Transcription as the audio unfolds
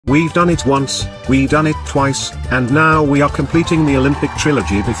We've done it once, we've done it twice, and now we are completing the Olympic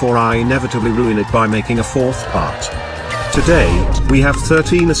trilogy before I inevitably ruin it by making a fourth part. Today, we have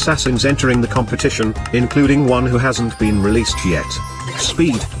 13 assassins entering the competition, including one who hasn't been released yet.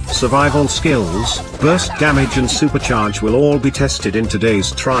 Speed, survival skills, burst damage and supercharge will all be tested in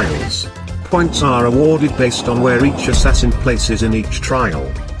today's trials. Points are awarded based on where each assassin places in each trial.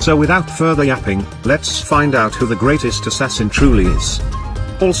 So without further yapping, let's find out who the greatest assassin truly is.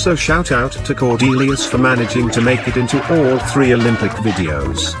 Also shout out to Cordelius for managing to make it into all 3 Olympic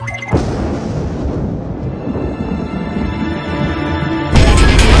videos.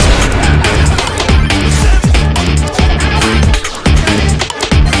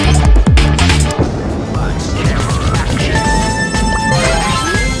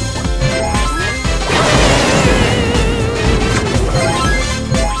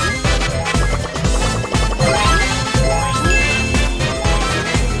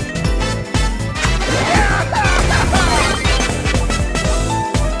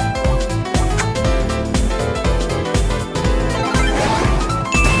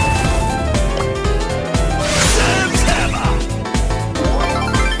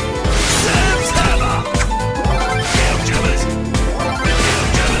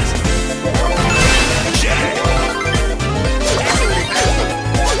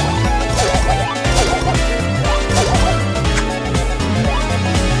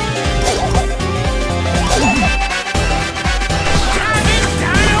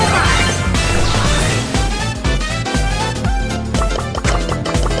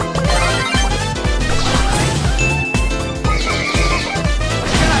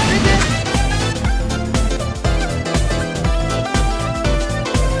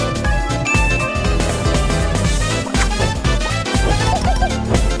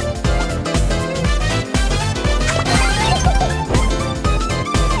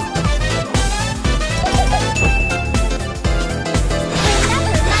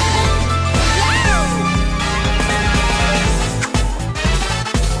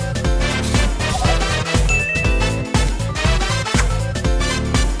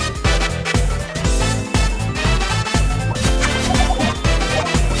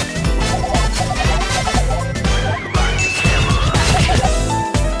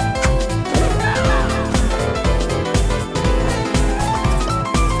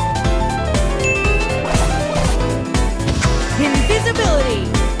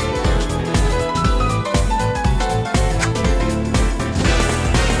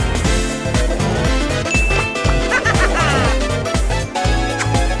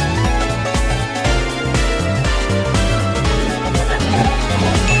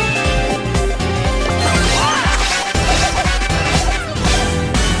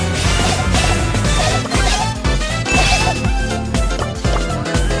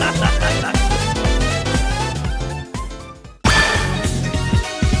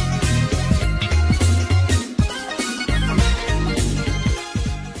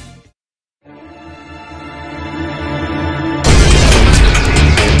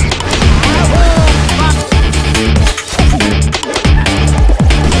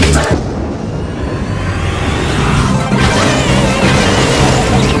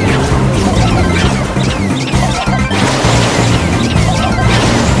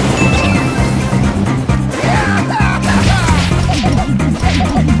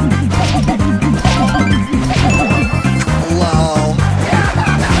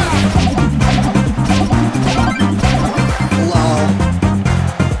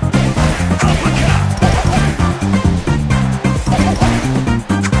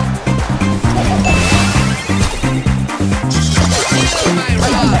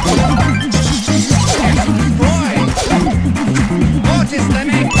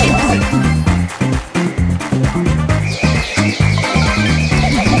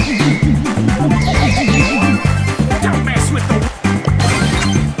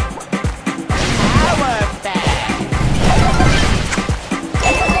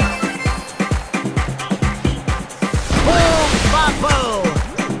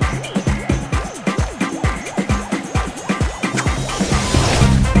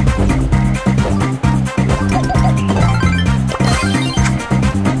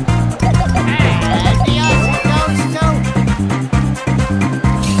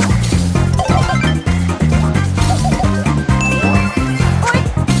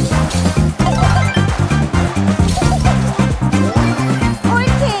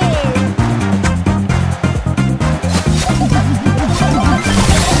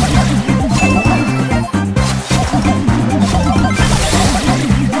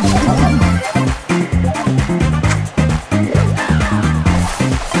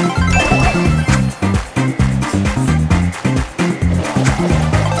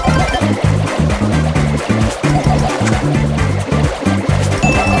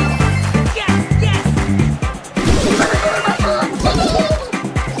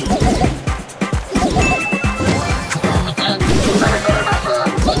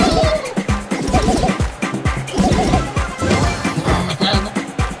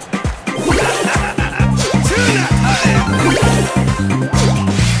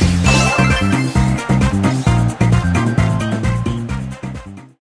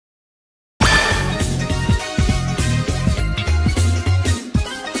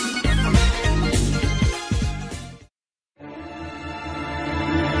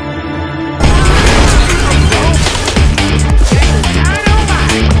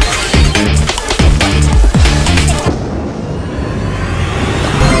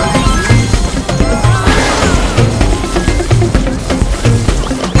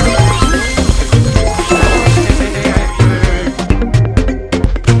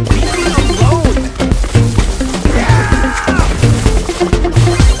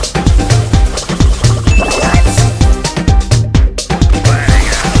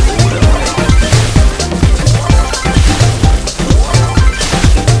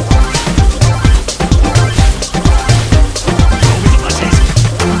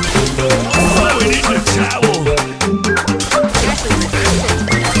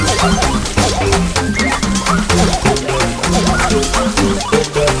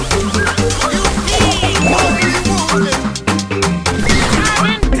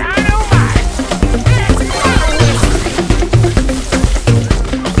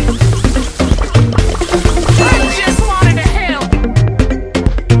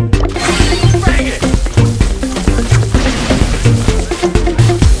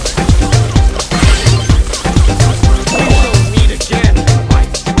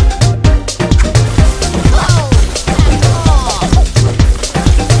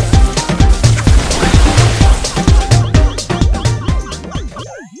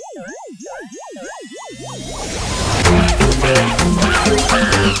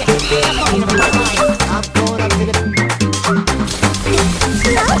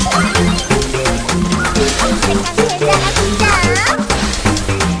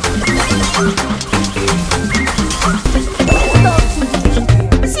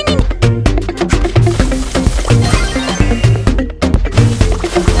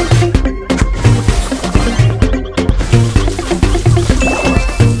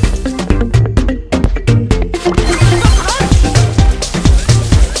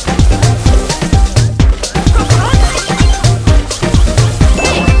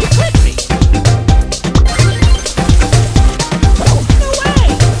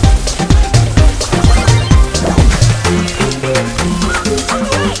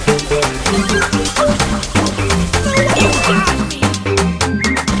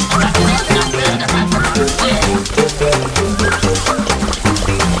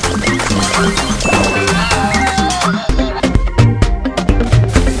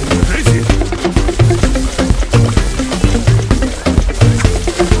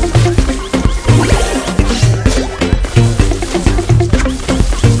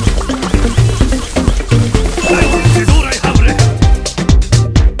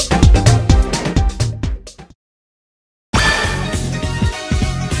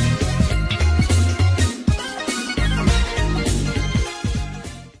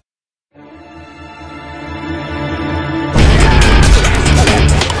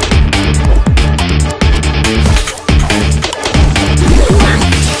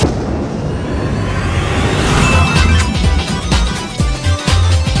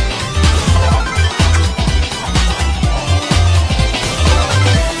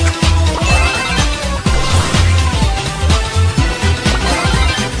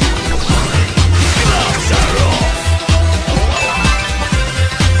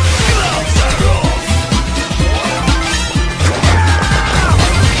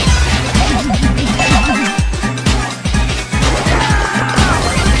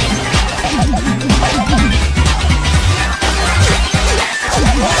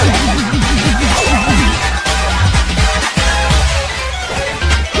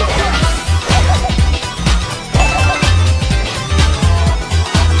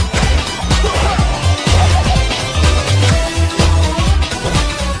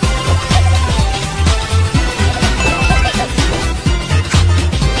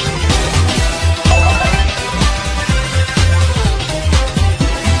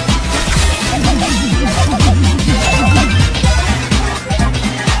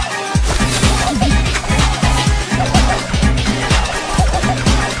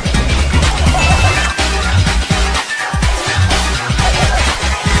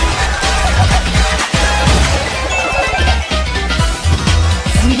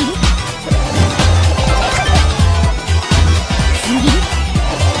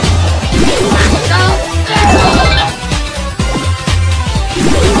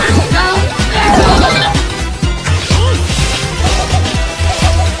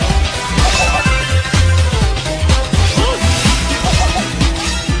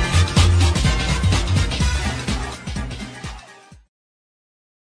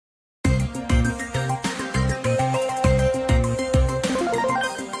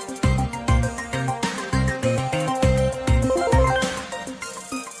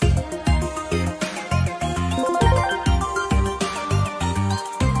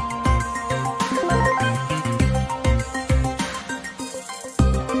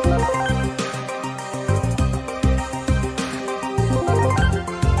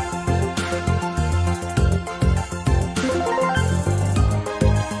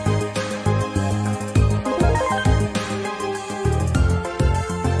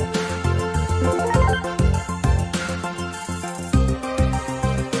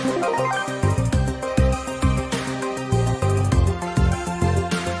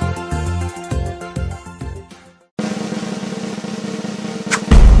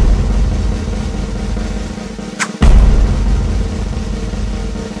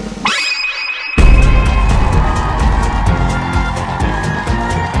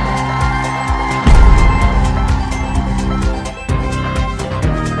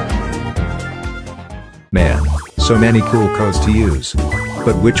 so many cool codes to use.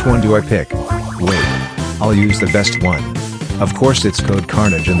 But which one do I pick? Wait. I'll use the best one. Of course it's Code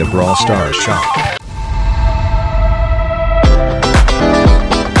Carnage in the Brawl Stars shop.